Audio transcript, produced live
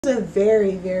It's a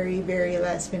very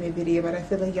last minute video, but I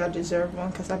feel like y'all deserve one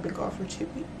because I've been gone for 2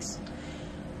 weeks.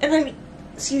 And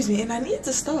I need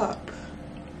to stop.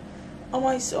 On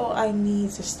my soul, I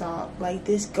need to stop. Like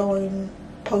this going,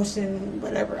 posting,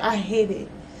 whatever. I hate it.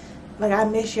 Like I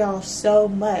miss y'all so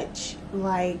much.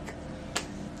 Like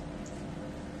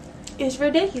it's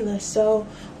ridiculous. So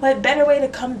what better way to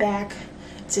come back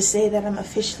to say that I'm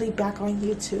officially back on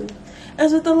YouTube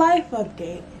as with the life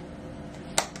update.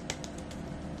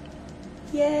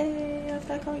 Yay, I'm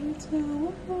back on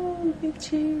YouTube. Woo, big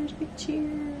cheers, big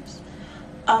cheers.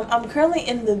 I'm currently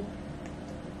in the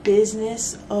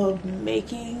business of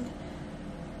making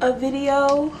a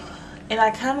video, and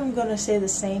I kind of am gonna say the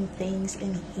same things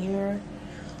in here,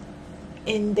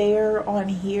 in there, on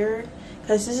here,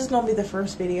 because this is gonna be the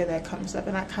first video that comes up,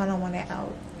 and I kind of want it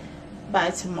out by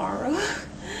tomorrow.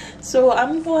 So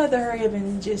I'm going to hurry up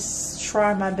and just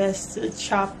try my best to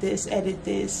chop this, edit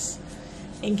this,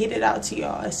 and get it out to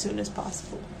y'all as soon as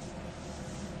possible.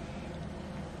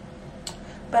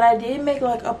 But I did make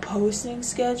like a posting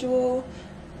schedule,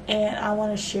 and I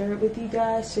want to share it with you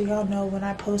guys so y'all know when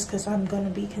I post, because I'm going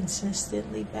to be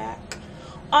consistently back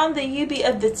on the UB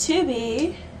of the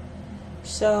Tubi.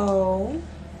 So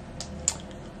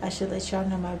I should let y'all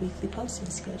know my weekly posting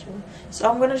schedule. So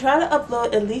I'm going to try to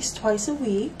upload at least twice a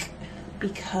week,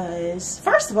 because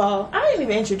first of all, I didn't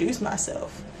even introduce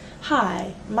myself.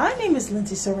 Hi, my name is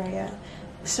Lindseysuraya.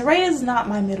 Suraya is not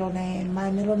my middle name. My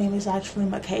middle name is actually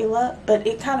Michaela, but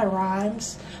it kind of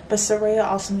rhymes. But Suraya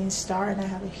also means star, and I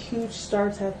have a huge star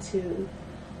tattoo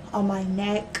on my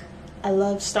neck. I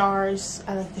love stars.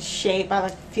 I like the shape. I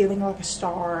like feeling like a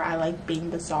star. I like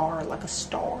being bizarre like a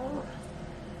star.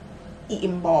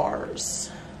 Eating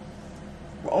bars.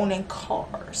 Owning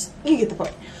cars. You get the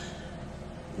point.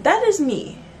 That is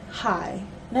me. Hi.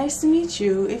 Nice to meet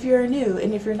you if you're new,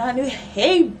 and if you're not new,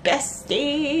 hey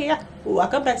bestie,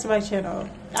 welcome back to my channel.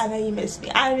 I know you missed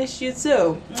me. I missed you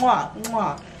too. Mwah,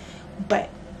 mwah. But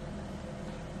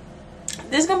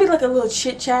this is gonna be like a little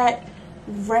chit chat,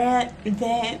 rant,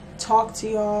 vent, talk to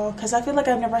y'all, because I feel like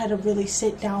I've never had a really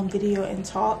sit down video and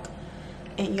talk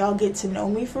and y'all get to know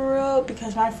me for real,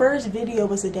 because my first video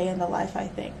was a day in the life, I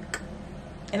think,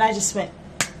 and I just went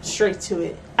straight to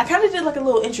it. I kind of did like a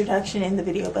little introduction in the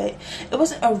video, but it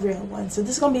wasn't a real one. So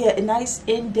this is gonna be a nice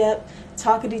in-depth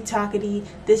talkity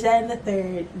this, that, and the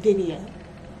third video.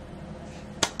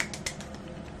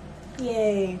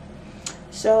 Yay.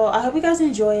 So I hope you guys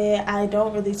enjoy it. I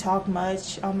don't really talk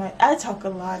much on my, I talk a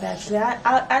lot actually.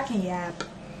 I can yap.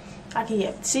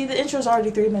 See, the intro's already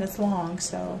 3 minutes long,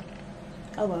 so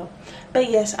oh well. But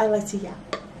yes, I like to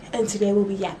yap, and today we'll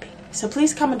be yapping. So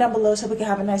please comment down below so we can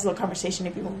have a nice little conversation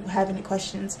if you have any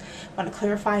questions, want to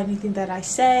clarify anything that I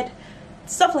said,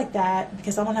 stuff like that,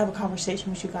 because I want to have a conversation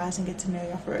with you guys and get to know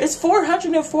y'all for it. It's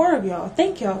 404 of y'all.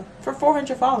 Thank y'all for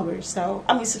 400 followers. So,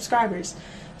 I mean subscribers.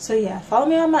 So yeah, follow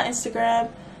me on my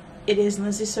Instagram. It is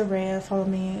lindseysuraya. Follow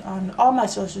me on all my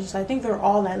socials. I think they're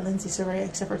all at lindseysuraya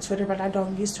except for Twitter, but I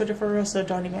don't use Twitter for real, so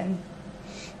don't even,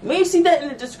 when you see that in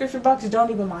the description box,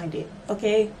 don't even mind it,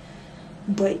 okay?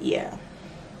 But yeah,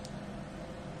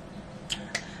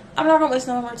 I'm not gonna waste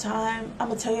no more time. I'm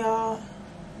gonna tell y'all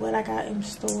what I got in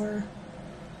store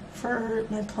for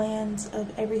my plans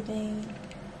of everything,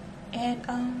 and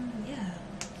yeah,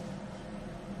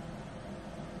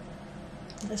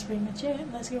 that's pretty much it.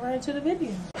 Let's get right into the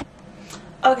video.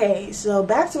 Okay, so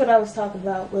back to what I was talking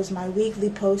about was my weekly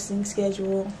posting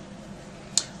schedule.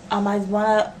 I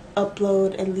want to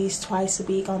upload at least twice a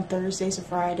week on Thursdays and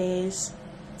Fridays.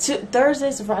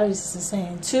 Thursdays and Fridays is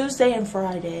insane. Tuesday and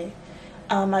Friday.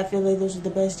 I feel like those are the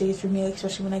best days for me,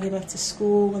 especially when I get back to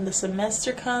school, when the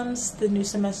semester comes. The new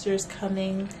semester is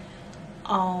coming.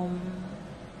 Kind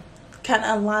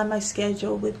of align my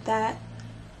schedule with that.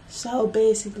 So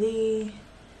basically,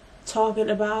 talking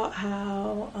about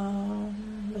how,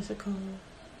 what's it called?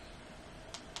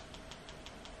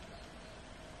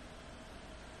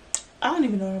 I don't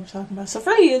even know what I'm talking about. So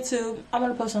for YouTube, I'm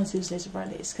going to post on Tuesdays and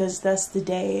Fridays, because that's the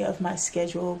day of my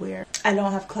schedule where I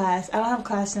don't have class. I don't have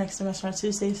class next semester on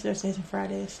Tuesdays, Thursdays, and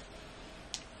Fridays.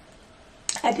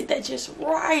 I did that just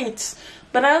right.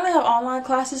 But I only have online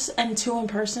classes and 2 in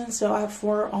person. So I have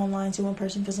 4 online, 2 in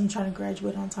person, because I'm trying to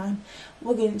graduate on time.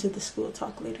 We'll get into the school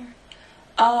talk later.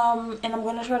 And I'm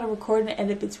going to try to record and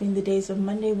edit between the days of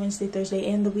Monday, Wednesday, Thursday,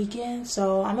 and the weekend.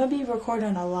 So I'm going to be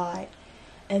recording a lot.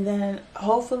 And then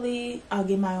hopefully I'll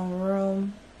get my own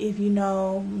room. If you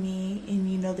know me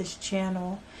and you know this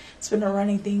channel, it's been a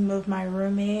running theme of my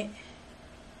roommate.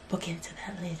 We'll get into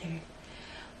that later.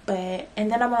 But, and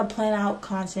then I'm going to plan out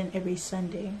content every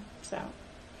Sunday. So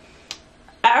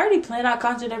I already plan out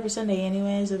content every Sunday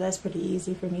anyway, so that's pretty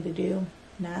easy for me to do.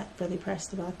 Not really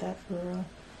pressed about that for real.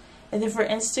 And then for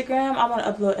Instagram, I want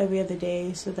to upload every other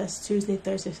day. So that's Tuesday,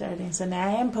 Thursday, Saturday, and Sunday. I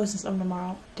am posting some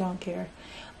tomorrow. Don't care.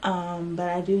 But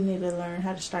I do need to learn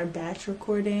how to start batch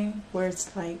recording, where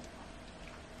it's like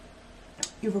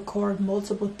you record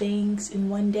multiple things in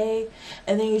one day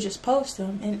and then you just post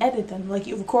them and edit them. Like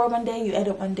you record one day, you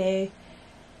edit one day,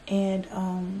 and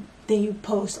then you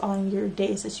post on your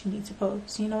days that you need to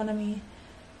post. You know what I mean?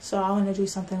 So I want to do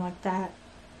something like that.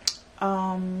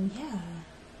 Yeah.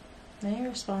 Any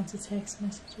response to text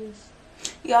messages?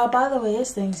 Y'all, by the way,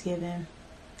 it's Thanksgiving.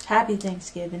 Happy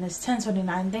Thanksgiving. It's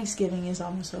 10/29. Thanksgiving is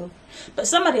almost over. But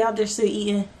somebody out there still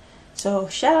eating. So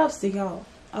shout outs to y'all.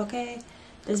 Okay?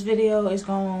 This video is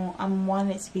I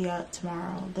want it to be out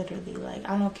tomorrow. Literally. Like,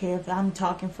 I don't care if I'm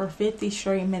talking for 50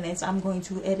 straight minutes. I'm going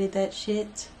to edit that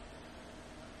shit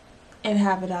and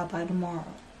have it out by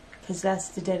tomorrow. Because that's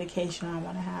the dedication I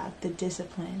want to have. The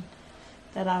discipline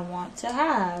that I want to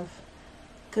have.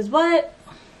 Because what?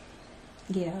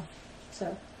 Yeah.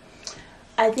 So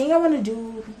I think I want to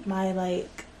do my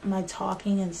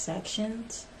talking in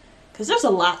sections, because there's a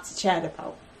lot to chat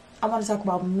about. I want to talk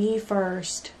about me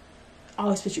first. I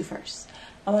always put you first.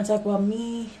 I want to talk about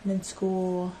me, then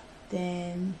school,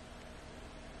 then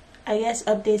I guess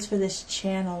updates for this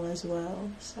channel as well.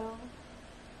 So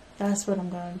that's what I'm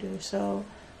going to do. So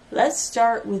let's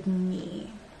start with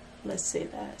me. Let's say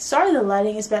that. Sorry the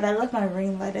lighting is bad. I left my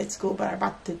ring light at school, but I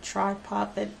brought the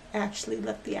tripod that actually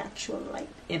left the actual light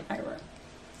in my room.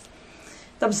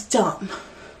 That was dumb.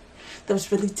 That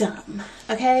was really dumb.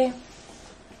 Okay?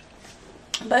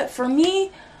 But for me,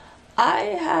 I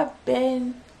have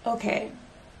been, okay,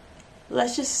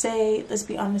 let's just say, let's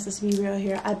be honest, let's be real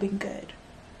here. I've been good.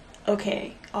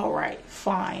 Okay, alright,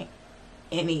 fine.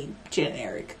 Any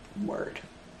generic word.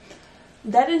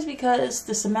 That is because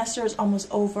the semester is almost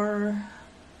over.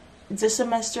 This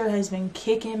semester has been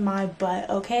kicking my butt,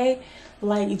 okay?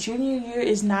 Like, junior year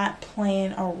is not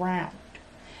playing around.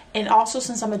 And also,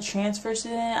 since I'm a transfer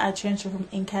student, I transferred from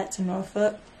UNCUT to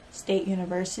Norfolk State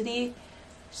University.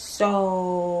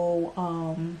 So,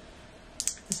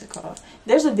 what's it called?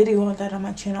 There's a video on that on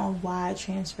my channel on why I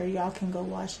transferred. Y'all can go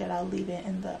watch that. I'll leave it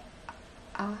in the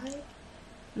eye.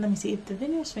 Let me see if the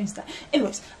video screen's done.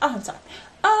 Anyways, I don't have time.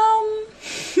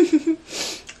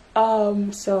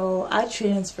 So I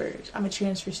transferred. I'm a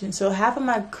transfer student. So half of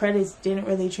my credits didn't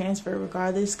really transfer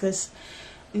regardless, because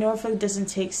Norfolk doesn't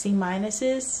take C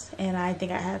minuses, and I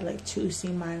think I had like 2 C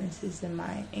minuses in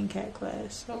my NCAT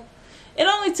class. So it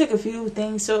only took a few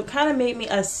things. So it kind of made me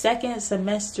a second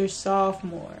semester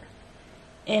sophomore,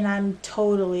 and I'm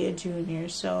totally a junior.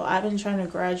 So I've been trying to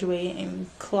graduate and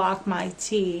clock my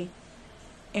T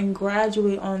and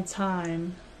graduate on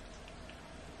time.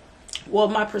 Well,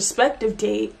 my prospective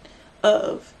date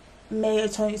of May of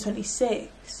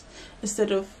 2026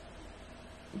 instead of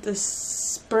the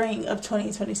spring of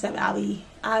 2027.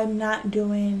 I'm not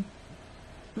doing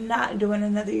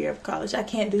another year of college. I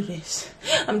can't do this.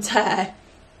 I'm tired.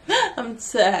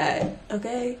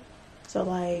 Okay? So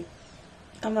like,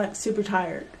 I'm like super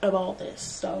tired of all this.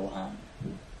 So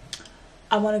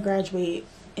I want to graduate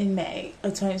in May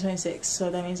of 2026.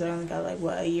 So that means I only got like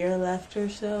what, a year left or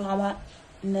so. I want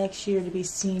next year to be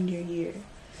senior year.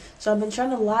 So I've been trying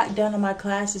to lock down on my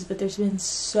classes, but there's been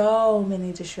so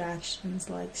many distractions,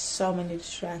 like so many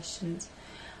distractions.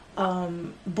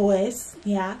 Boys,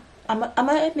 yeah, I'm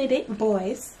gonna admit it,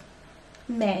 boys,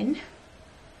 men,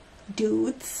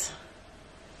 dudes,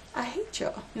 I hate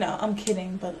y'all. No, I'm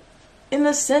kidding, but in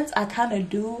a sense I kind of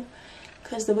do,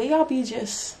 because the way y'all be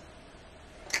just,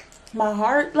 my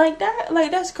heart, like that,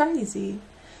 like that's crazy.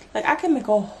 Like I can make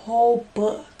a whole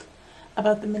book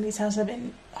about the many times I've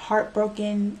been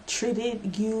heartbroken,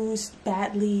 treated, used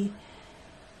badly.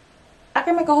 I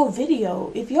can make a whole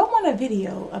video. If y'all want a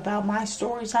video about my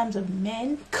story times of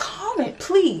men, comment,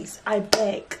 please. I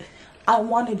beg. I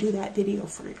want to do that video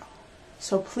for y'all.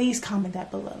 So please comment that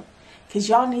below, because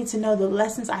y'all need to know the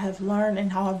lessons I have learned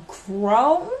and how I've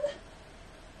grown.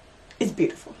 It's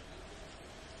beautiful.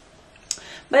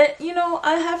 But, you know,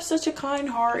 I have such a kind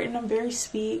heart, and I'm very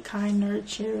sweet, kind,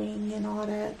 nurturing, and all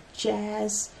that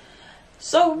jazz.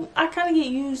 So, I kind of get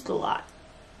used a lot.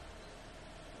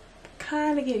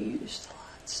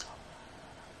 So,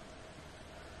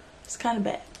 it's kind of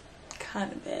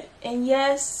bad. And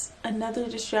yes, another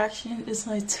distraction is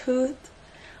my tooth.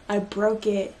 I broke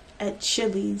it at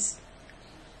Chili's.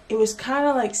 It was kind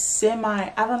of like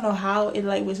I don't know how it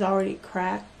like was already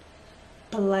cracked.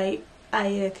 But like, I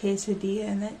ate a quesadilla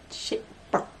and that shit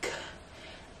broke.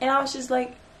 And I was just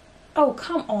like, oh,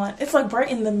 come on. It's like right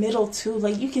in the middle too.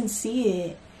 Like you can see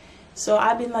it. So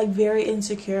I've been like very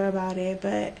insecure about it,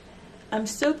 but I'm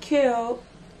still cute.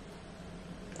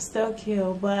 Still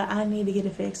cute, but I need to get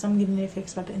it fixed. I'm getting it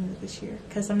fixed by the end of this year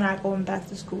because I'm not going back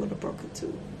to school with a broken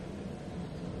tooth.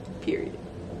 Period.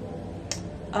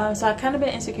 So I kind of been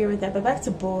insecure with that. But back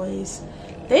to boys.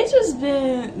 They just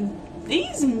been,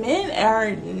 these men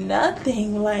are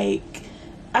nothing. Like,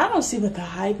 I don't see what the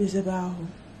hype is about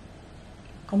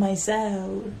on my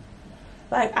side.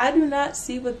 Like, I do not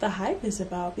see what the hype is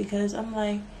about, because I'm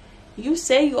like, you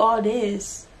say you all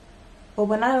this, but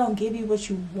when I don't give you what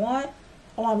you want,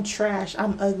 oh, I'm trash,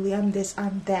 I'm ugly, I'm this,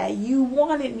 I'm that. You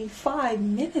wanted me 5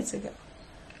 minutes ago.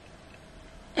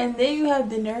 And then you have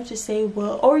the nerve to say,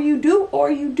 well, or you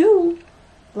do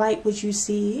like what you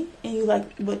see, and you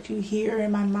like what you hear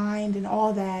in my mind and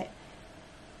all that,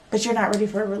 but you're not ready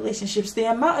for a relationship. The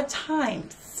amount of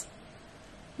times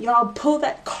y'all pull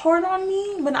that card on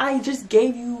me when I just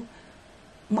gave you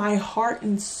my heart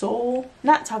and soul.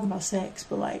 Not talking about sex,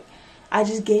 but like, I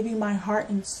just gave you my heart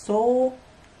and soul,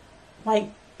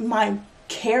 like my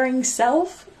caring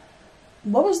self.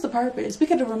 What was the purpose? We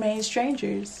could have remained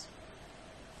strangers.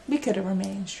 We could have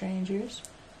remained strangers.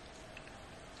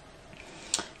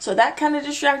 So that kind of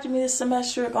distracted me this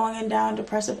semester, going down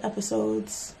depressive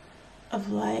episodes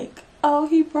of like, oh,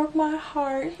 he broke my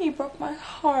heart, he broke my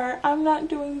heart, I'm not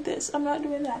doing this, I'm not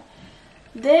doing that.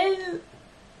 Then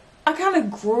I kind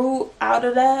of grew out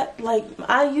of that. Like,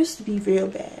 I used to be real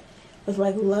bad with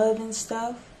like love and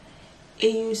stuff.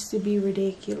 It used to be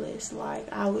ridiculous. Like,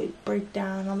 I would break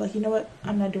down. I'm like, you know what,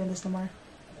 I'm not doing this no more.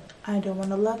 I don't want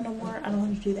to love no more. I don't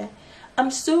want to do that. I'm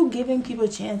still giving people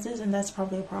chances, and that's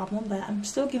probably a problem, but I'm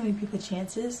still giving people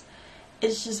chances.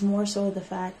 It's just more so the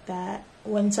fact that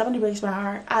when somebody breaks my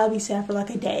heart, I'll be sad for like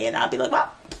a day, and I'll be like,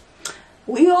 well,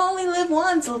 we only live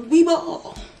once, we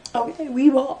ball. Okay, we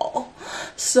ball.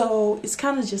 So it's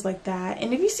kind of just like that.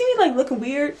 And if you see me like looking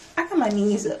weird, I got my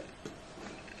knees up,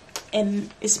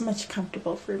 and it's much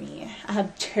comfortable for me. I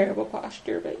have terrible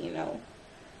posture, but you know,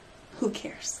 who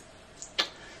cares?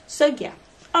 So yeah,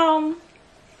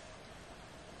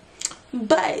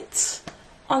 but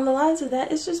on the lines of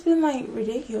that, it's just been like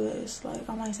ridiculous, like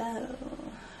on my side.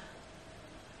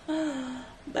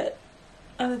 But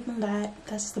other than that,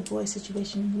 that's the boy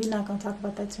situation. We're not gonna talk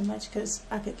about that too much because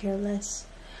I could care less.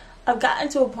 I've gotten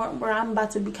to a point where I'm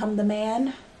about to become the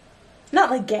man. Not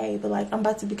like gay, but like I'm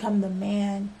about to become the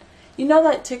man. You know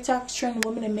that TikTok's trending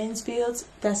women in men's fields?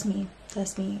 That's me.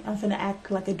 That's me. I'm finna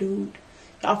act like a dude.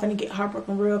 Y'all finna get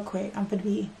heartbroken real quick. I'm finna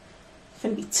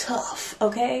be tough,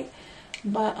 okay?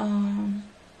 But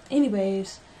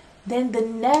anyways, then the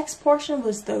next portion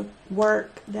was the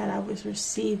work that I was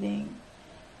receiving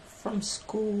from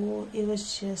school. It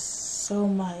was just so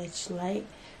much. Like,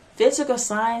 physical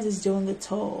science is doing a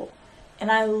toll,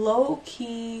 and I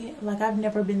low-key, like, I've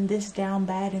never been this down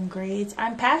bad in grades.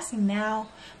 I'm passing now,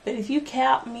 but if you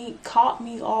caught me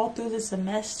all through the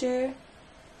semester,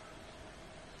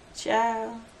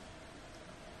 child,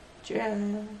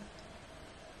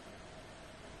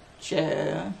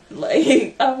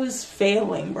 like, I was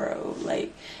failing, bro.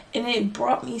 Like, and it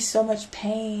brought me so much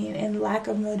pain and lack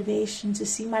of motivation to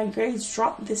see my grades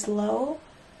drop this low,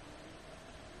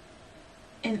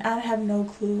 and I have no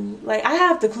clue. Like, I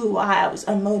have the clue why I was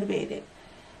unmotivated,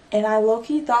 and I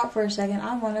low-key thought for a second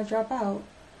I want to drop out.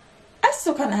 I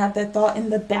still kind of have that thought in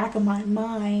the back of my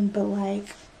mind, but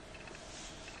like,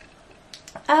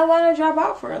 I want to drop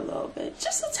out for a little bit,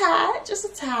 just a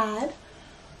tad.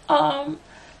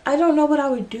 I don't know what I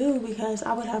would do because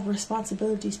I would have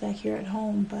responsibilities back here at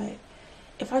home, but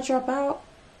if I drop out,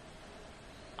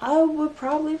 I would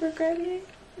probably regret it,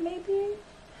 maybe.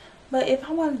 But if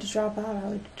I wanted to drop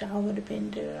out, I would have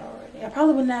been doing it already. I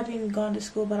probably would not have even gone to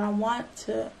school, but I want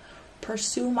to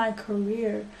pursue my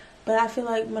career. But I feel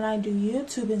like when I do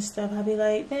YouTube and stuff, I'll be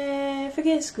like, man,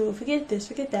 forget school, forget this,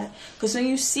 forget that. Because when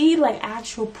you see like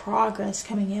actual progress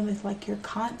coming in with like your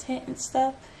content and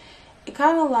stuff, it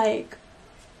kind of like,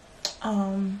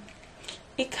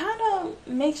 it kind of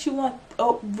makes you want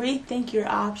rethink your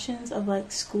options of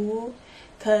like school.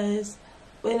 Because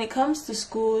when it comes to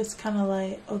school, it's kind of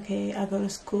like, okay, I go to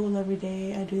school every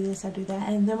day, I do this, I do that.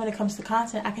 And then when it comes to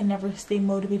content, I can never stay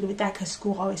motivated with that because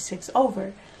school always takes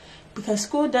over. Because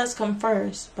school does come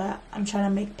first, but I'm trying to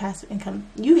make passive income.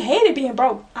 You hated being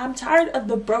broke. I'm tired of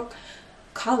the broke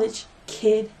college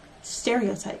kid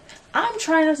stereotype. I'm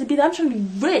trying not to be that. I'm trying to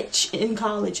be rich in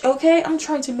college, okay? I'm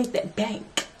trying to make that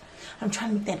bank. I'm trying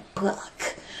to make that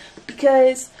buck.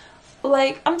 Because,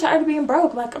 like, I'm tired of being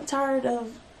broke. Like, I'm tired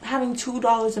of having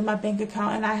 $2 in my bank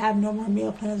account and I have no more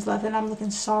meal plans left and I'm looking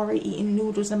sorry eating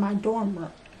noodles in my dorm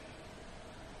room.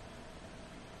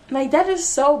 Like, that is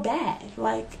so bad.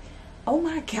 Like, oh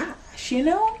my gosh, you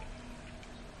know?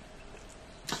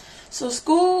 So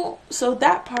school, so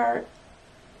that part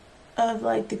of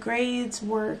like the grades,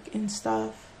 work and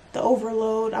stuff, the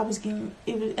overload I was getting,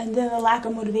 and then the lack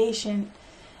of motivation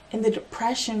and the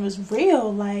depression was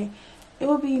real. Like, it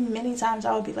would be many times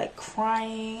I would be like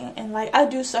crying, and like I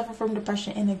do suffer from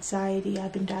depression and anxiety.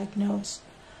 I've been diagnosed,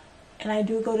 and I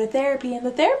do go to therapy, and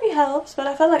the therapy helps, but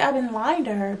I felt like I've been lying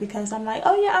to her, because I'm like,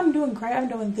 oh yeah, I'm doing great, I'm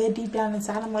doing good. Deep down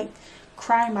inside, I'm like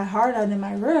crying my heart out in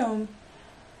my room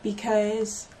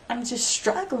because I'm just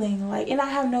struggling, like, and I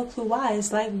have no clue why.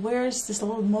 It's like, where's this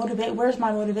little where's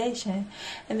my motivation?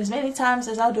 And as many times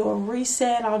as I'll do a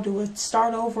reset, I'll do a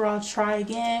start over, I'll try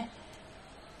again,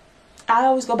 I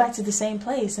always go back to the same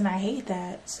place, and I hate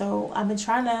that. So I've been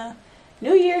trying to,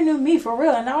 new year, new me, for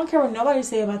real. And I don't care what nobody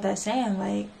say about that saying.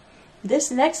 Like,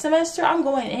 this next semester, I'm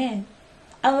going in.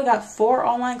 I only got 4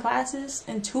 online classes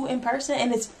and 2 in person,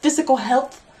 and it's physical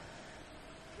health,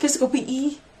 physical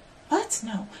PE. What?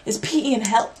 No, it's PE and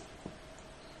health.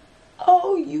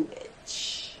 Oh, you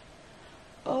bitch.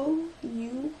 Oh,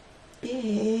 you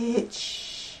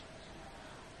bitch.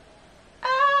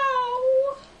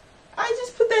 Ow. I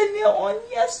just put that nail on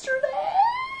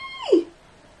yesterday.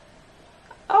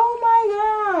 Oh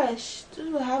my gosh. This is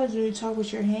what happens when you talk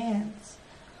with your hands.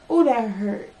 Oh, that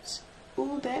hurts.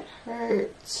 Oh, that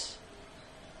hurts.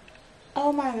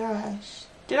 Oh my gosh.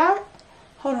 Did I?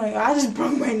 Hold on, y'all. I just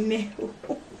broke my nail.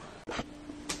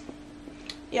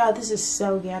 Y'all, this is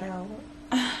so ghetto.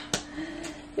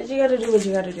 But you gotta do what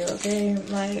you gotta do, okay?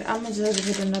 Like, I'm gonna just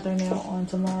put another nail on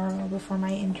tomorrow before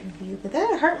my interview. But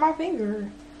that hurt my finger.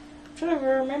 I'm trying to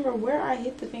remember where I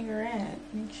hit the finger at.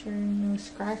 Make sure no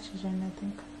scratches or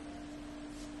nothing.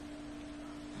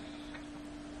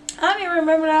 I don't even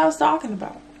remember what I was talking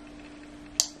about.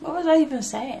 What was I even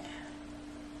saying?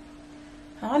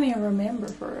 I don't even remember,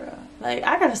 for real. Like,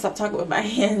 I gotta stop talking with my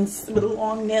hands with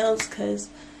long nails, because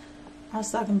I was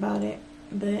talking about it.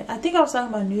 But I think I was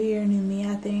talking about New Year, New Me,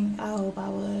 I think. I hope I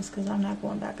was, because I'm not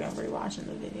going back and rewatching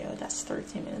the video. That's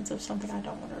 13 minutes of something I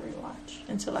don't want to rewatch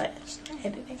until I start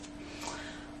editing.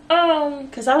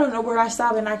 Because I don't know where I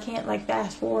stop, and I can't, like,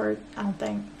 fast forward, I don't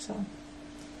think, so.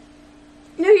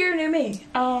 New Year, New Me.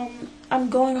 I'm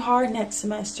going hard next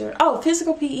semester. Oh,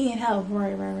 physical PE and health.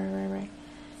 Right.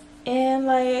 And,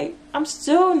 like, I'm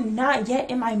still not yet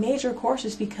in my major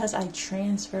courses because I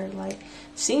transferred. Like,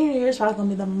 senior year is probably going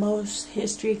to be the most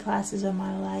history classes of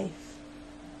my life.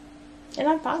 And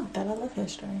I'm fine with that. I love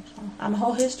history. So I'm a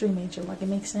whole history major. Like, it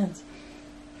makes sense.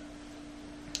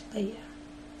 But,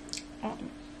 yeah.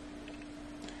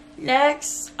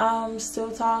 Next,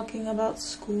 still talking about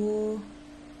school,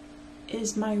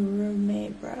 is my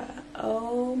roommate, bruh.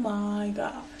 Oh, my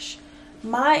gosh.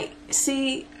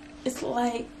 It's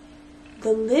like,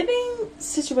 the living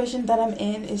situation that I'm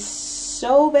in is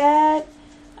so bad.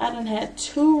 I done had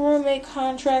 2 roommate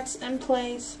contracts in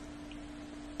place,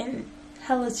 in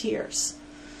hella tears,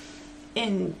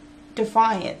 in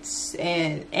defiance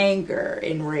and anger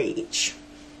and rage.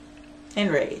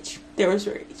 There was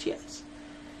rage, yes.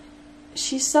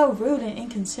 She's so rude and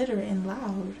inconsiderate and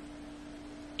loud,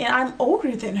 and I'm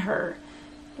older than her.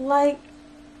 Like,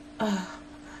 oh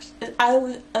my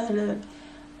gosh,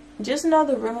 just know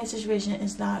the roommate situation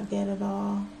is not good at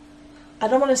all. I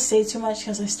don't want to say too much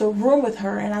because I still room with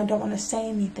her, and I don't want to say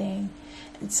anything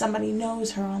and somebody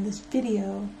knows her on this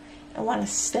video and want to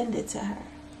send it to her.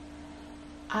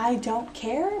 I don't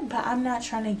care, but I'm not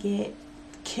trying to get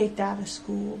kicked out of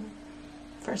school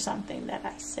for something that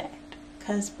I said,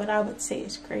 because what I would say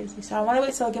is crazy. So I want to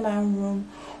wait till I get my own room,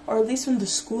 or at least when the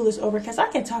school is over, because I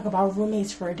can talk about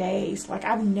roommates for days. Like,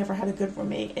 I've never had a good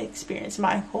roommate experience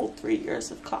my whole 3 years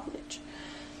of college.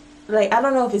 Like, I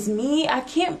don't know if it's me. I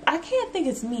can't think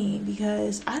it's me,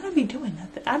 because I don't be doing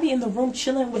nothing. I be in the room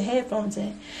chilling with headphones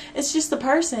in. It's just the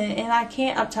person, and I'm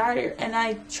tired, and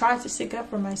I tried to stick up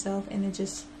for myself, and it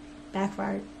just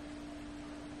backfired.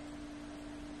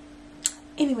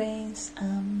 Anyways,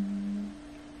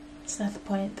 it's not the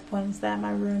point. The point is that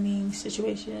my rooming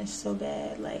situation is so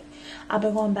bad. Like, I've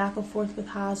been going back and forth with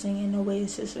housing, and no way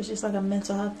it's just like a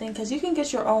mental health thing, because you can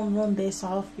get your own room based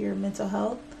off your mental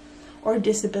health, or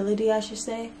disability, I should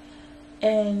say.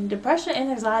 And depression and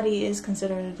anxiety is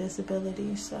considered a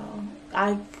disability, so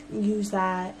I use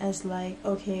that as like,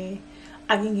 okay,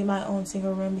 I can get my own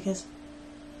single room because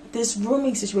this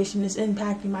rooming situation is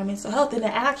impacting my mental health, and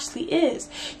it actually is.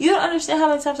 You don't understand how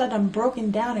many times I've done broken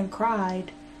down and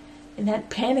cried and had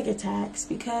panic attacks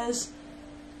because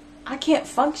I can't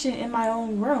function in my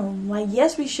own room. Like,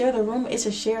 yes, we share the room, it's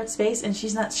a shared space, and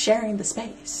she's not sharing the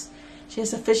space. She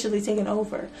has officially taken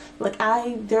over. Like,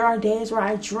 there are days where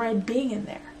I dread being in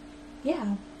there.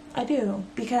 Yeah, I do.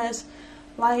 Because,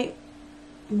 like,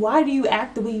 why do you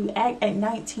act the way you act at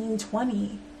 19,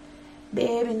 20?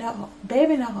 Baby, no.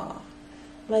 Baby, no.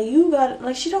 Like, you got,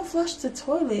 like, she don't flush the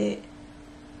toilet.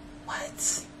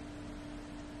 What?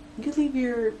 You leave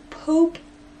your poop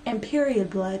and period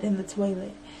blood in the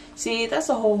toilet. See, that's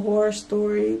a whole horror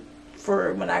story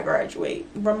for when I graduate.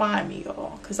 Remind me,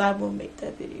 y'all, because I will make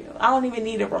that video. I don't even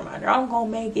need a reminder. I'm gonna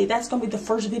make it. That's gonna be the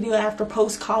first video after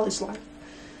post-college life.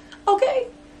 Okay?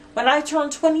 When I turn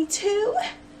 22,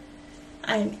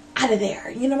 I'm out of there.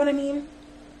 You know what I mean?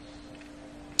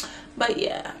 But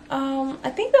yeah, I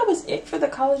think that was it for the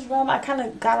college realm. I kind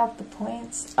of got off the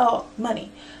points. Oh,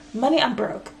 money, I'm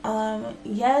broke.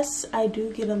 Yes, I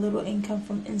do get a little income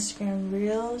from Instagram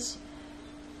Reels.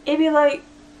 It'd be like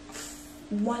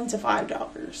 $1 to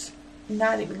 $5.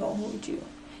 Not even gonna hold you.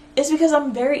 It's because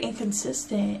I'm very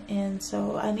inconsistent, and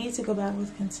so I need to go back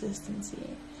with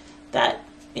consistency. That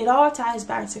it all ties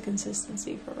back to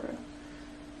consistency, for real.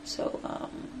 So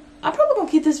I'm probably gonna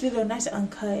keep this video nice and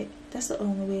uncut. That's the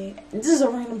only way. This is a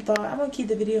random thought. I'm gonna keep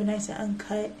the video nice and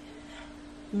uncut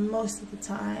most of the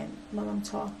time while I'm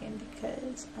talking,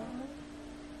 because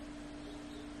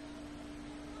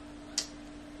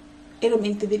it'll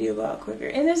make the video go out quicker.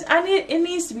 And it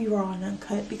needs to be raw and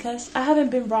uncut, because I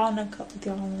haven't been raw and uncut with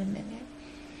y'all in a minute.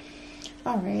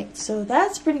 Alright, so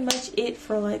that's pretty much it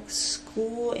for like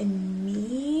school and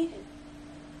me.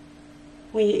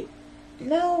 Wait,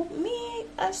 no, me,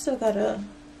 I still gotta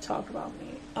talk about me.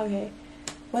 Okay,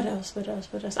 what else? I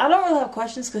don't really have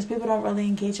questions because people don't really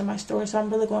engage in my story, so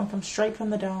I'm really going from straight from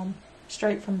the dome.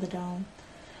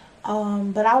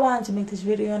 But I wanted to make this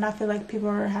video, and I feel like people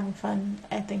are having fun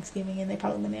at Thanksgiving, and they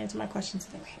probably wouldn't answer my questions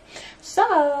anyway.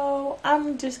 So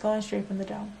I'm just going straight from the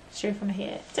dome, straight from the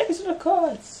head. Take us to the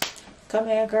chords. Come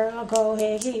here, girl, go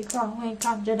ahead, keep going.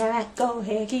 Come to the back, go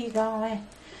ahead, keep going.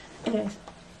 Anyways,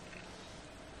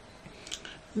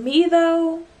 me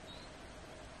though,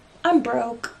 I'm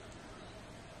broke,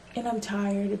 and I'm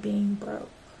tired of being broke.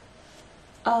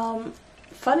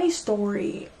 Funny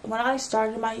story, when I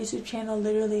started my YouTube channel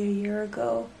literally a year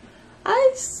ago,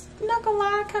 not gonna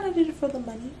lie, I kind of did it for the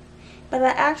money, but I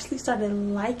actually started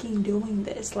liking doing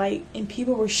this, like, and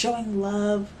people were showing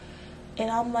love, and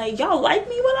I'm like, y'all like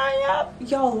me when I am?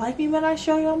 Y'all like me when I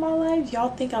show y'all my life?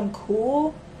 Y'all think I'm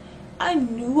cool? I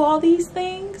knew all these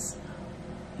things,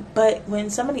 but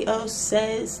when somebody else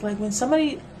says, like, when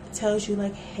somebody tells you,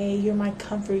 like, hey, you're my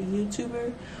comfort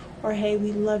YouTuber, or hey,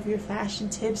 we love your fashion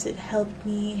tips, it helped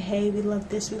me, hey, we love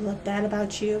this, we love that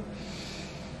about you,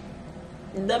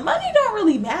 the money don't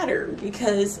really matter,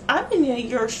 because I'm in a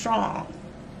year strong.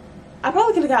 I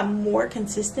probably could have gotten more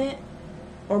consistent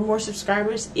or more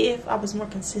subscribers if I was more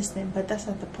consistent, but that's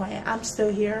not the point. I'm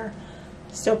still here,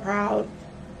 still proud,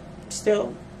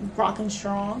 still rocking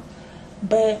strong,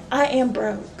 but I am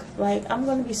broke. Like, I'm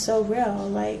gonna be so real.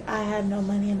 Like, I have no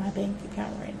money in my bank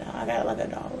account right now. I got like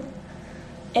 $1.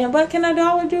 And what can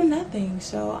 $1 do? Nothing.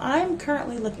 So I'm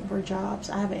currently looking for jobs.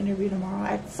 I have an interview tomorrow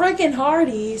at freaking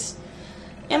Hardee's,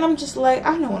 and I'm just like,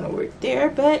 I don't want to work there,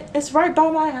 but it's right by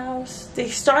my house. They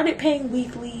started paying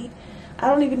weekly. I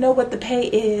don't even know what the pay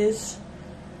is,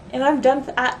 and I'm done.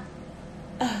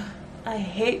 I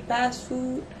hate fast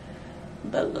food,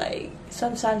 but like,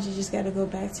 sometimes you just gotta go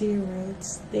back to your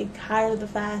roots. They hire the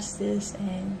fastest,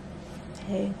 and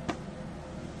hey,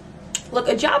 look,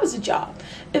 a job is a job.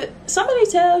 If somebody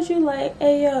tells you, like,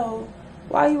 hey, yo,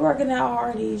 why are you working at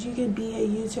Hardee's? You could be a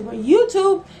YouTuber.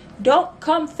 YouTube don't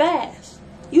come fast.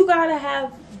 You gotta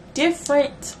have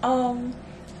different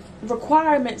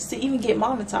requirements to even get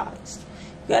monetized.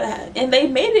 You gotta have, and they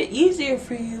made it easier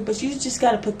for you, but you just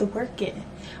gotta put the work in.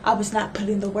 I was not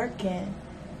putting the work in.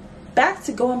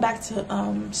 Going back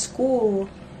to school,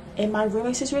 in my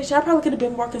rooming situation, I probably could have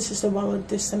been more consistent while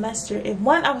this semester. If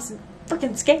one, I was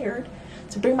freaking scared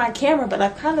to bring my camera, but I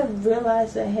kind of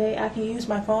realized that, hey, I can use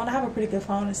my phone. I have a pretty good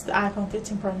phone. It's the iPhone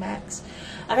 15 Pro Max.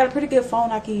 I got a pretty good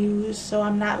phone I can use, so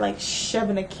I'm not like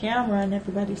shoving a camera in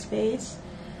everybody's face.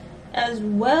 As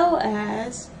well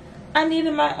as I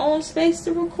needed my own space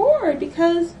to record,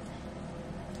 because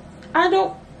I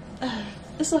don't,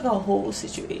 it's like a whole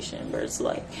situation where it's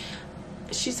like,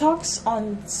 she talks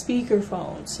on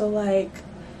speakerphone, so like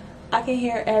I can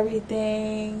hear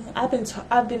everything.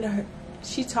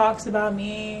 She talks about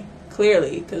me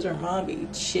clearly because her mom be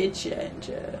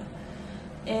chit-chatting,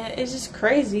 and it's just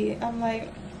crazy. I'm like,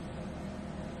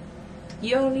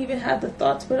 you don't even have the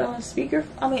thoughts put on speaker,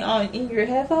 in your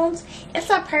headphones. It's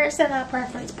a personal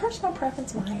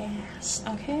preference, my ass,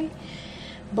 okay?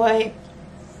 But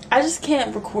I just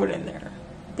can't record in there,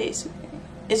 basically.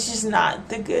 It's just not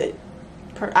the good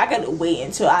I gotta wait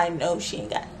until I know she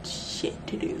ain't got shit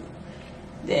to do,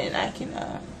 then I can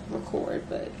record.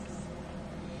 But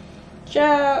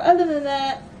child, other than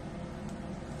that,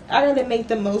 I gotta make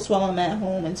the most while I'm at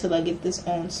home until I get this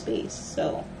own space.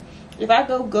 So if I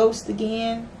go ghost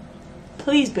again,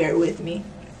 please bear with me.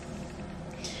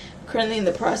 Currently in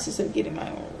the process of getting my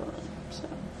own room. So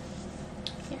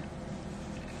yeah.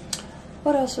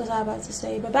 What else was I about to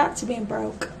say? But back to being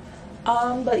broke.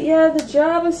 But yeah, the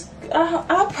job is,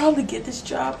 I'll probably get this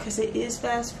job because it is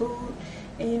fast food,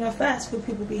 and you know, fast food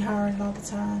people be hiring all the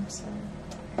time, so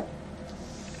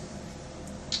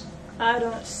I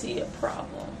don't see a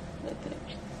problem with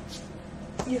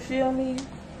it. You feel me?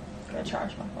 I'm gonna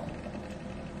charge my phone.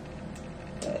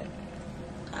 But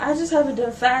I just haven't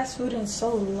done fast food in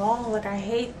so long. Like, I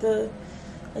hate the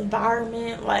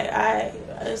environment. Like,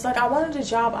 it's like I wanted a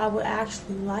job I would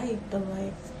actually like, but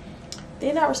like,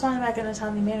 they're not responding back in a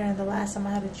timely manner. And the last time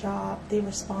I had a job, they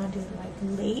responded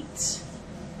like late,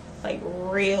 like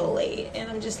real late.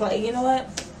 And I'm just like, you know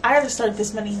what? I gotta start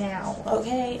this money now,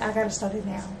 okay? I gotta start it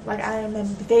now. Like, I am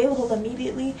available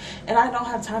immediately, and I don't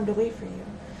have time to wait for you.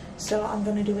 So I'm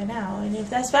gonna do it now. And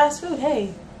if that's fast food,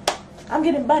 hey, I'm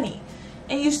getting money.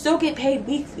 And you still get paid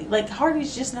weekly. Like,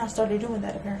 Hardee's just now started doing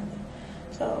that apparently.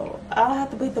 So I don't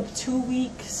have to wait the 2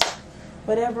 weeks,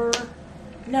 whatever.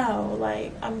 No,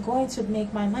 like, I'm going to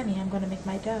make my money. I'm going to make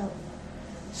my dough.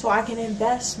 So I can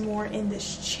invest more in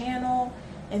this channel,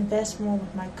 invest more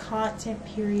with my content,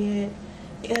 period.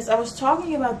 Because I was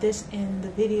talking about this in the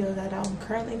video that I'm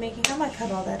currently making. I might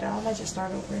cut all that out. I might just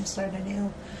start over and start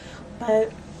anew.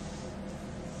 But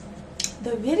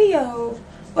the video,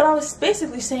 what I was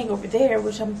basically saying over there,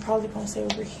 which I'm probably going to say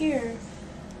over here,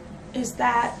 is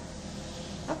that,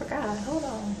 I forgot, hold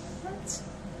on, what?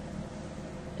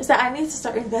 Is that I need to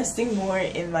start investing more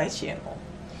in my channel.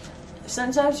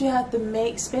 Sometimes you have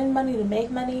to spend money to make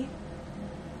money.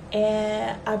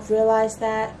 And I've realized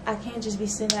that I can't just be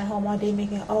sitting at home all day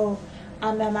making, oh,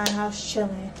 I'm at my house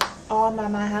chilling. Oh, I'm at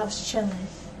my house chilling.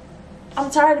 I'm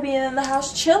tired of being in the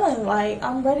house chilling. Like,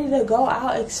 I'm ready to go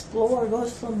out, explore, go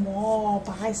to the mall,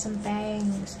 buy some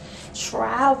things,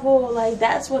 travel. Like,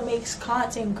 that's what makes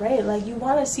content great. Like, you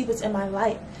want to see what's in my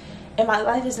life. And my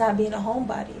life is not being a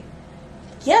homebody.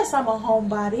 Yes, I'm a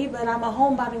homebody, but I'm a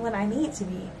homebody when I need to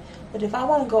be. But if I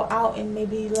want to go out and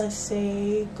maybe, let's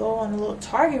say, go on a little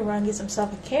Target run, get some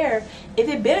self-care, if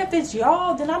it benefits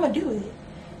y'all, then I'm going to do it.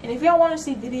 And if y'all want to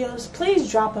see videos, please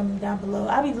drop them down below.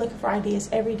 I be looking for ideas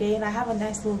every day, and I have a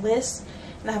nice little list,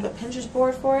 and I have a Pinterest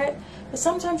board for it. But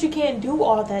sometimes you can't do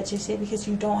all that just yet because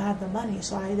you don't have the money.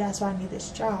 So that's why I need this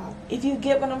job. If you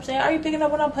get what I'm saying, are you picking up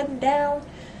what I'm putting down?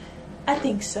 I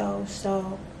think so.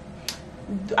 So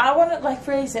I want to, like,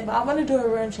 for example, I want to do a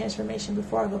room transformation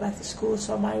before I go back to school,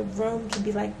 so my room can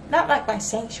be like, not like my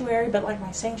sanctuary, but like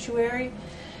my sanctuary,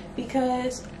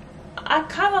 because I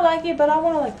kind of like it, but I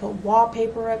want to like put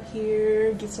wallpaper up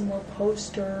here, get some more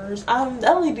posters. The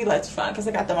LED lights are fine because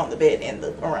I got them on the bed and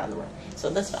around the room, so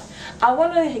that's fine. I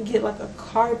want to get like a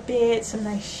carpet, some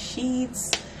nice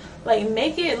sheets, like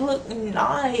make it look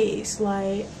nice,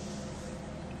 like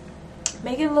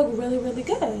make it look really, really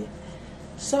good.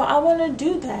 So I want to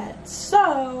do that.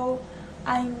 So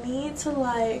I need to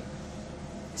like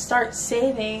start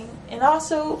saving. And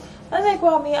also, one thing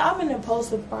about me, I'm an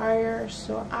impulsive buyer,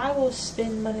 so I will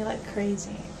spend money like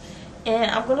crazy. And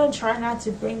I'm going to try not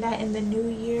to bring that in the new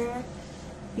year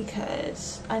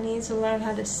because I need to learn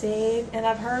how to save. And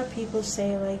I've heard people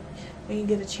say, like, when you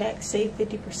get a check, save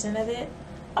 50% of it.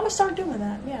 I'm going to start doing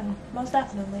that. Yeah, most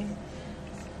definitely.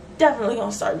 Definitely going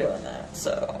to start doing that.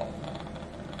 So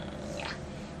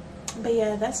but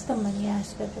yeah, that's the money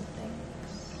aspect of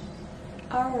things.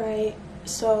 Alright,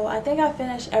 so I think I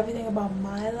finished everything about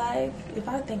my life. If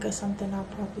I think of something, I'll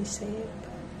probably say it.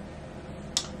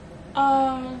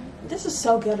 This is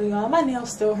so good, y'all. My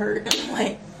nails still hurt.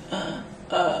 Like,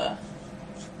 but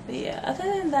yeah, other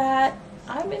than that,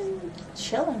 I've been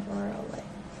chilling for real. Like,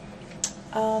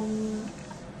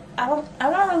 I'm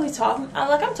not really talking.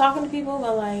 I'm talking to people,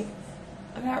 but like,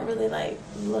 I'm not really like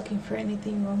looking for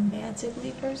anything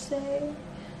romantically per se.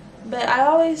 But I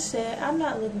always say I'm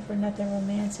not looking for nothing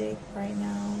romantic right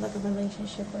now, like a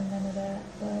relationship or none of that.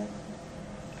 But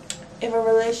if a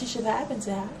relationship happens,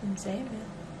 it happens. Amen.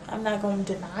 I'm not going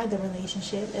to deny the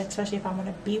relationship, especially if I want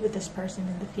to be with this person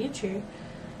in the future.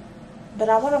 But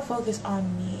I want to focus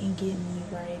on me and get me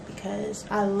right, because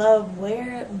I love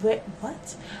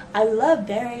I love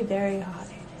very, very hard.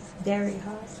 Very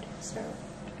hard. So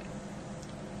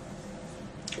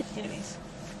anyways,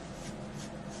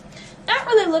 not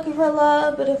really looking for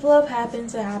love, but if love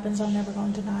happens, it happens. I'm never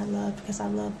going to deny love because I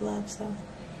love love. So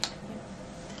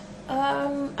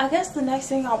I guess the next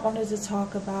thing I wanted to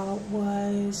talk about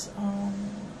was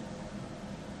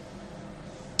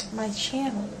my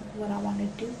channel, what I want to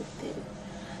do with it.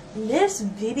 This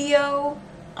video,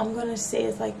 I'm gonna say,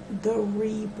 is like the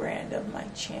rebrand of my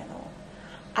channel.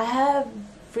 I have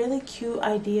really cute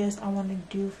ideas I want to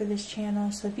do for this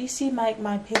channel. So if you see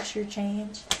my picture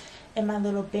change and my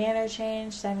little banner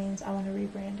change, that means I want to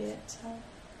rebrand it. So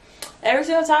every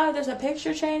single time there's a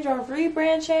picture change or a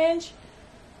rebrand change,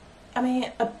 I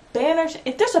mean a banner,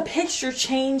 if there's a picture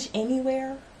change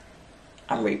anywhere,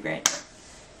 I'm rebranding.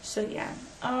 So yeah,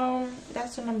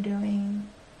 that's what I'm doing,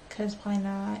 because why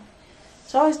not?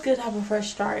 It's always good to have a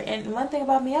fresh start. And one thing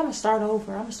about me, I'm gonna start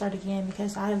over, I'm gonna start again,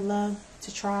 because I love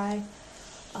to try.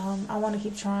 I want to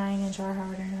keep trying and try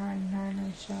harder and harder and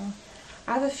harder. So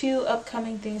I have a few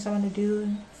upcoming things I want to do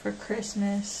for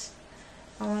Christmas.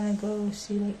 I want to go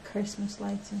see like Christmas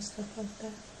lights and stuff like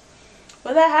that.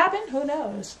 Will that happen? Who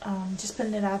knows? Just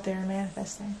putting it out there and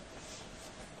manifesting.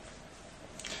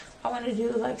 I want to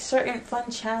do like certain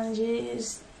fun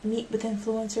challenges, meet with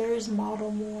influencers, model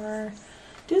more,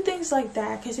 do things like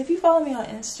that. Because if you follow me on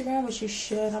Instagram, which you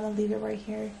should, I'm gonna leave it right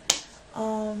here.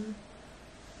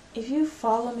 If you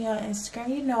follow me on Instagram,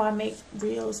 you know I make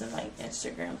reels and like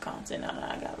Instagram content. And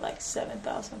I got like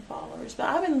 7,000 followers, but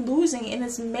I've been losing, and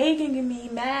it's making me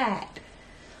mad.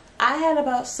 I had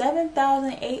about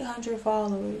 7,800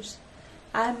 followers.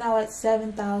 I'm now at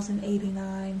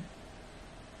 7,089.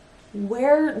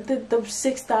 Where did the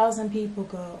 6,000 people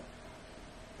go?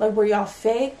 Like, were y'all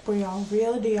fake? Were y'all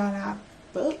real? Do y'all not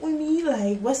fuck with me?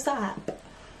 Like, what's up?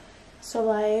 So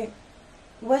like,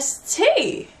 what's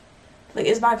tea? Like,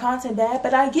 is my content bad?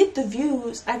 But I get the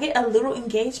views, I get a little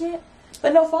engagement,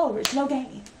 but no followers, no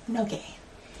gain, no gain.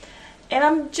 And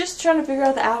I'm just trying to figure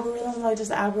out the algorithm. Like, does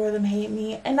the algorithm hate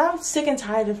me? And I'm sick and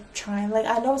tired of trying. Like,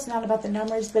 I know it's not about the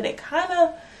numbers, but it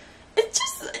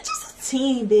just a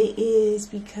teeny bit is,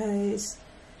 because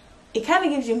it kind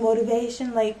of gives you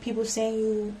motivation. Like, people saying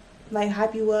you, like,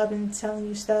 hype you up and telling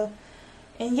you stuff.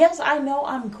 And yes, I know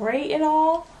I'm great and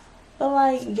all, but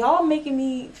like, y'all making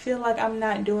me feel like I'm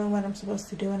not doing what I'm supposed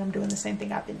to do, and I'm doing the same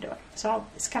thing I've been doing. So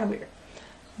it's kind of weird.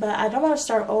 But I don't want to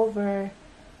start over.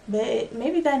 But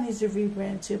maybe that needs to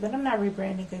rebrand too. But I'm not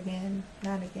rebranding again.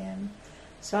 Not again.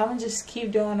 So I'm going to just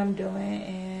keep doing what I'm doing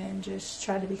and just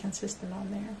try to be consistent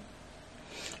on there.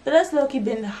 But that's low-key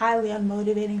been highly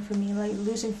unmotivating for me. Like,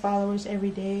 losing followers every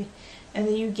day. And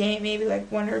then you gain maybe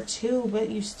like 1 or 2, but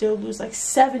you still lose like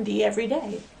 70 every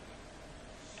day.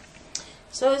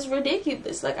 So it's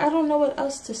ridiculous. Like, I don't know what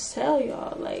else to tell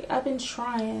y'all. Like, I've been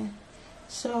trying.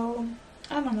 So,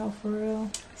 I don't know for real.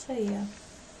 So, yeah.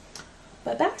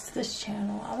 But back to this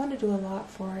channel. I want to do a lot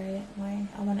for it. Like,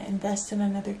 I want to invest in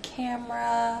another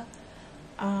camera.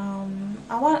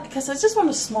 Because I just want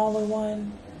a smaller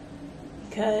one.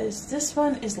 Because this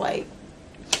one is, like,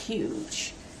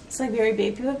 huge. It's, like, very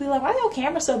big. People be like, why is your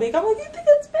camera so big? I'm like, you think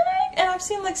it's big? And I've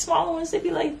seen, like, smaller ones. They be,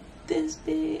 like, this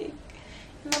big.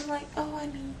 And I'm like, oh, I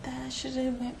need that. I should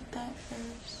have went with that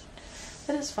first.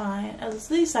 But it's fine.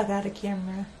 At least I got a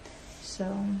camera.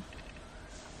 So,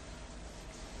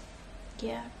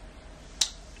 yeah.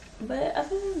 But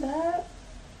other than that,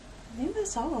 I think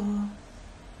that's all.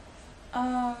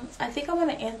 I think I want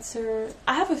to answer,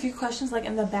 I have a few questions like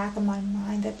in the back of my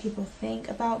mind that people think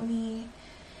about me,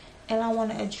 and I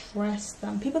want to address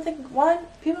them. People think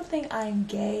I'm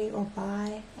gay or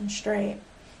bi. I'm straight.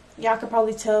 Y'all could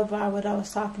probably tell by what I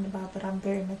was talking about, but I'm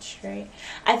very much straight.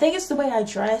 I think it's the way I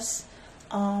dress.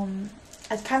 I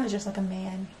kind of dress like a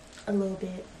man a little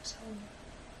bit, so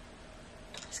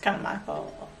it's kind of my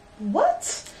fault.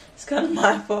 What? It's kind of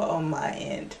my fault on my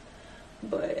end,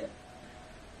 but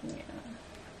yeah,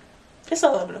 it's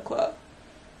 11 o'clock.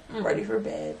 I'm ready for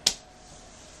bed.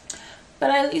 But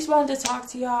I at least wanted to talk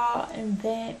to y'all and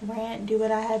vent, rant, do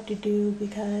what I had to do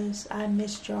because I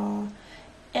missed y'all.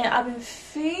 And I've been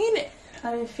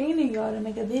fiending y'all to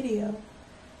make a video.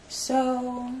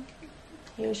 So,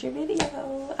 here's your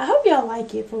video. I hope y'all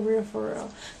like it, for real, for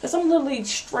real. Because I'm literally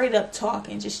straight up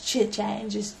talking, just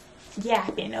chit-chatting, just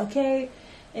yapping, okay?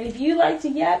 And if you like to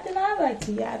yap, then I like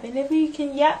to yap. And if we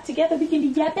can yap together, we can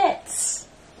be yapettes.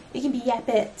 We can be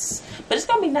yapettes. But it's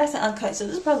going to be nice and uncut, so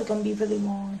this is probably going to be really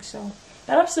long. So,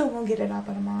 but I'm still going to get it out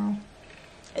by tomorrow.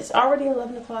 It's already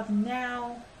 11 o'clock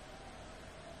now.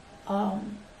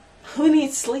 Who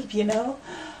needs sleep, you know?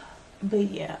 But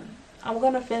yeah, I'm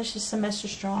going to finish this semester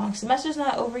strong. Semester's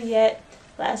not over yet.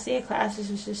 Last day of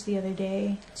classes was just the other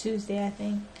day. Tuesday, I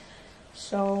think.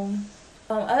 So,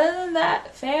 other than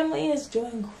that, family is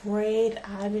doing great.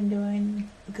 I've been doing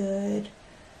good.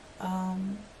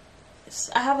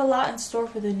 I have a lot in store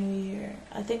for the new year.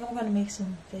 I think I'm gonna make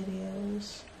some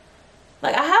videos.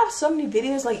 Like, I have so many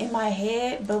videos like in my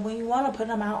head, but when you want to put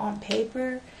them out on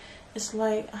paper, it's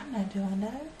like, I'm not doing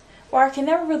that. Or I can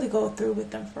never really go through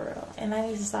with them for real. And I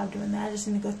need to stop doing that. I just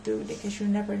need to go through with it because you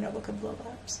never know what could blow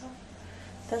up. So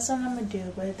that's what I'm gonna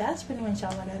do. But that's pretty much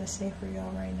all I gotta say for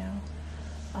y'all right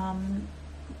now.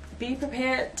 Be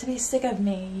prepared to be sick of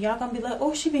me. Y'all gonna be like,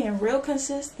 oh, she being real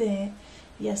consistent.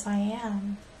 Yes, I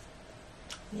am.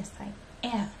 Yes, I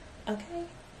am. Okay?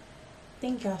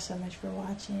 Thank y'all so much for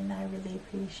watching. I really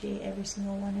appreciate every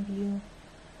single one of you.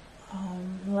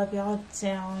 Love y'all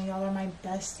down. Y'all are my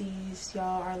besties.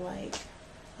 Y'all are like,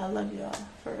 I love y'all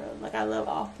for real. Like, I love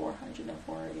all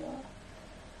 404 of y'all.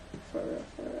 For real,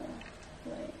 for real.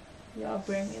 Like, y'all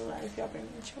bring me life. Y'all bring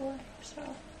me joy. So,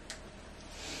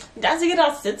 not to get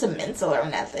all sentimental or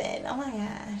nothing. Oh my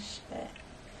gosh. But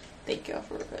thank y'all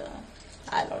for real.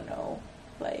 I don't know.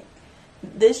 Like,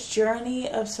 this journey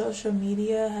of social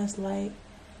media has like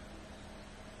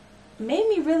made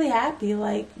me really happy.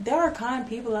 Like, there are kind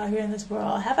people out here in this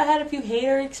world. Have I had a few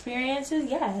hater experiences?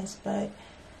 Yes, but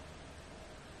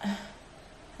I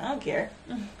don't care.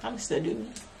 I'm still doing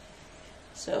me.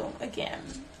 So again,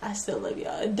 I still love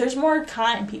y'all. There's more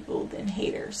kind people than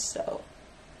haters, so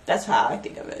that's how I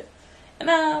think of it.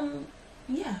 And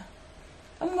yeah,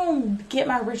 I'm gonna get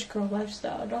my rich girl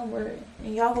lifestyle, don't worry,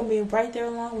 and y'all gonna be right there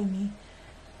along with me.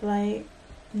 Like,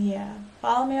 yeah,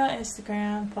 follow me on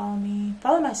Instagram, follow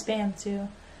my spam too,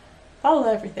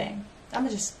 follow everything. I'm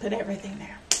gonna just put everything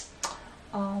there.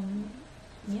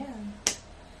 Yeah,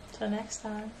 till next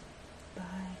time, bye.